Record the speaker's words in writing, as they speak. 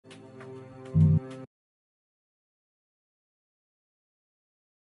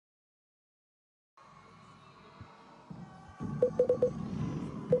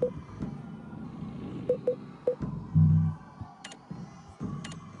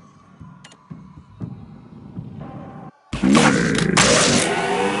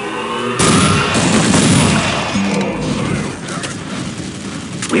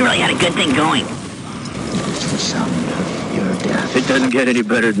really had a good thing going. It's the sound of your death. It doesn't get any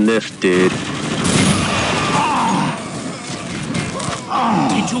better than this, dude.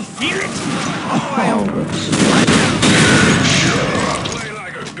 Did you feel it? Play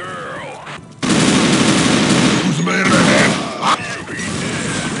like a girl. Who's the man in the head?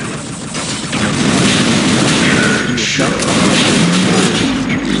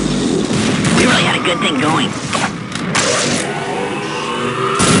 We really had a good thing going.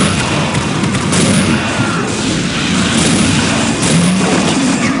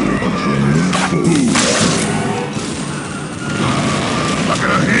 Like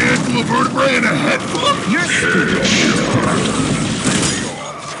a handful of vertebrae and a head full of... You're stupid.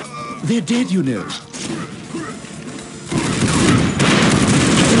 They're dead, you know.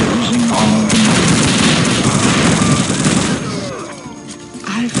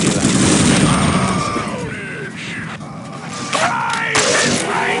 I feel like...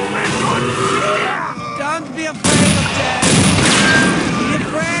 Don't be afraid of death. Be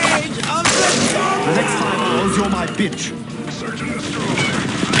afraid of the dark. The next 5 hours, you're my bitch. Search and destroy.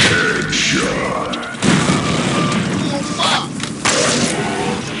 Headshot.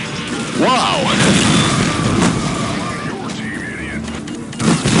 Wow! Your team, idiot.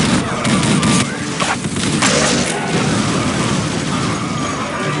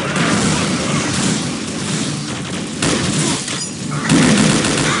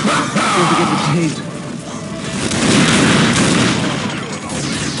 Don't forget the taste.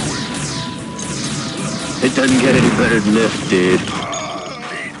 It doesn't get any better than this, dude.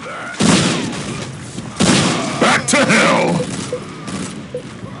 Back to hell!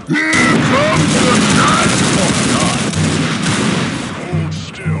 Here comes the night! Hold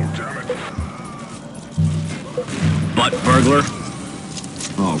still, damn it. Butt burglar?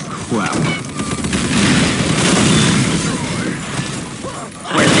 Oh, crap.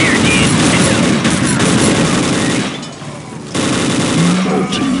 We're there, dude.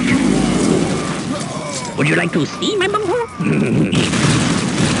 Would you like to see my bumper? We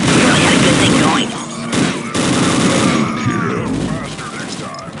really had a good thing going.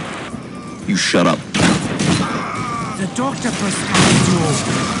 You shut up. The doctor prescribed you.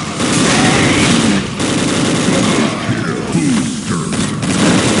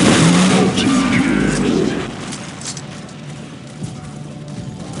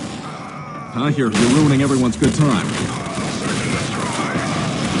 I hear you're ruining everyone's good time.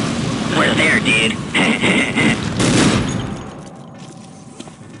 We're there, dude.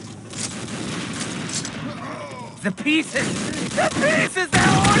 The pieces! The pieces! They're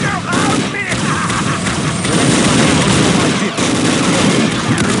all around me!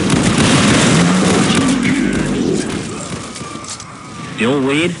 Still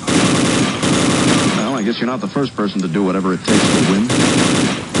weed? Well, I guess you're not the first person to do whatever it takes to win.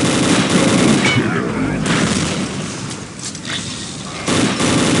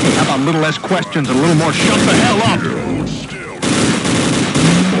 Hey, how about a little less questions and a little more shut the hell up?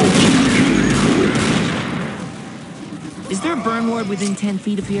 Is there a burn ward within 10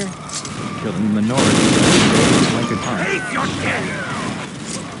 feet of here? Killing the minority. Like a time. Take your shit!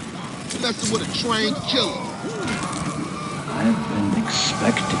 Messing with a trained killer. I've been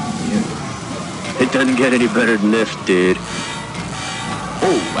expecting you. It doesn't get any better than this, dude.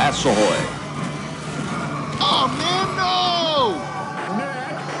 Oh, that's ahoy. Oh, man, no!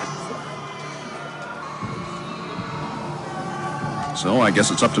 So I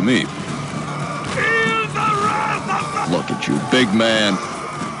guess it's up to me. Look at you, big man.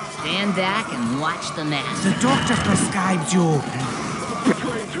 Stand back and watch the match. The doctor prescribed you.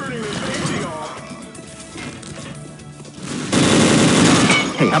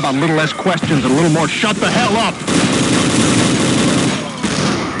 Hey, how about a little less questions and a little more shut the hell up?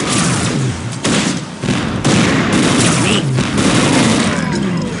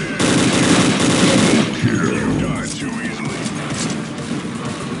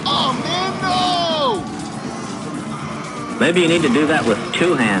 Oh, man, no! Maybe you need to do that with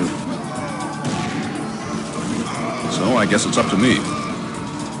 2 hands. So I guess it's up to me.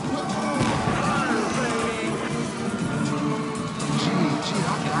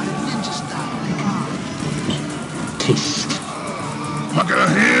 Taste. I got a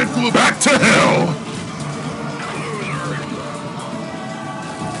handful of... Back to hell!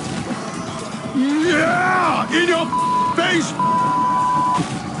 Yeah! In your face!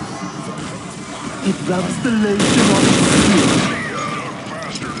 It rubs the lotion on his skin.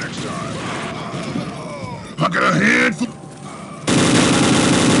 Faster next time. I got a handful...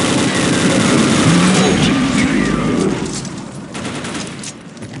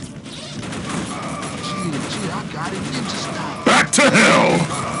 Back to hell!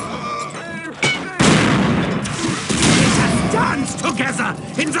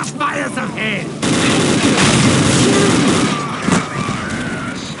 the fires of hell!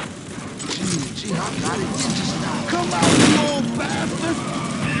 Gee, I got it ninja style. Come out, you old bastard!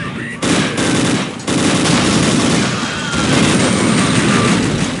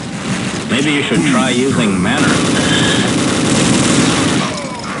 Maybe you should try using manners.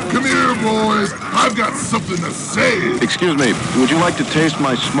 Come here, boys. I've got something to say. Excuse me, would you like to taste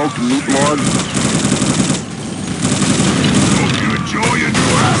my smoked meat log? Hope you enjoy your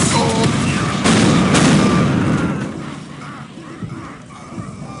new asshole.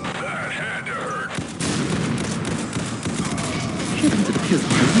 That had to hurt.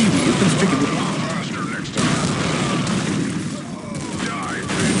 Faster next time. Die,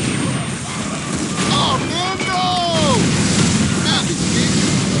 bitch. Oh, man, no! Now it's big.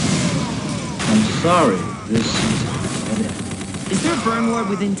 I'm sorry. This is Is there a burn ward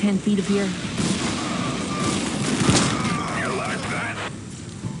within 10 feet of here? You like that?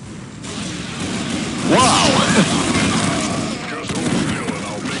 Wow! Just hold still and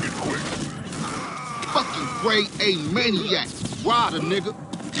I'll make it quick. Fucking grade A maniac. Rider, nigga.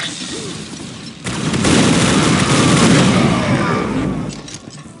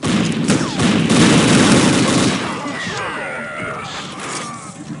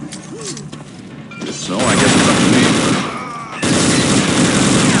 So I guess it's up to me.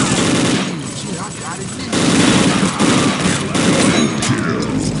 Gee, I got it ninja.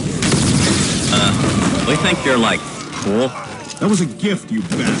 We think you're like cool. That was a gift, you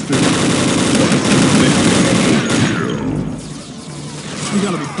bastard. We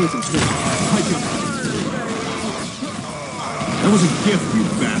gotta be pushing through. That was a gift, you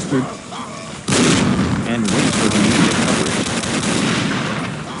bastard. And wait for the immediate coverage.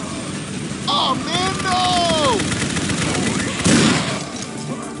 Oh, man, no!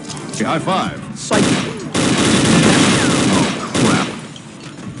 Okay, high five. Psych. Oh, crap.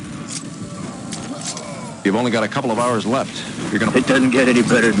 You've only got a couple of hours left. You're gonna... It doesn't get any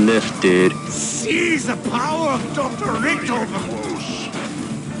better than this, dude. Seize the power of Dr. Richtover!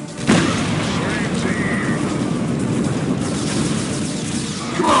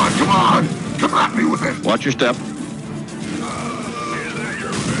 Close. Come on! Come at me with it! Watch your step. Is that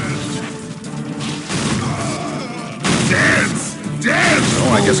your best? Dance! Dance!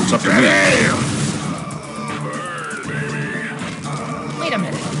 Oh, I guess it's up to me. Damn! Burn, baby. Wait a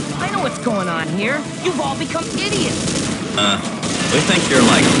minute. I know what's going on here. You've all become idiots. We think you're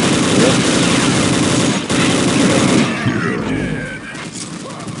like cool.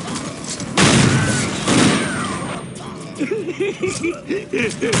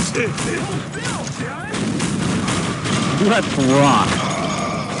 Let's rock.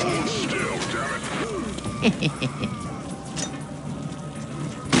 Hold still, damn it.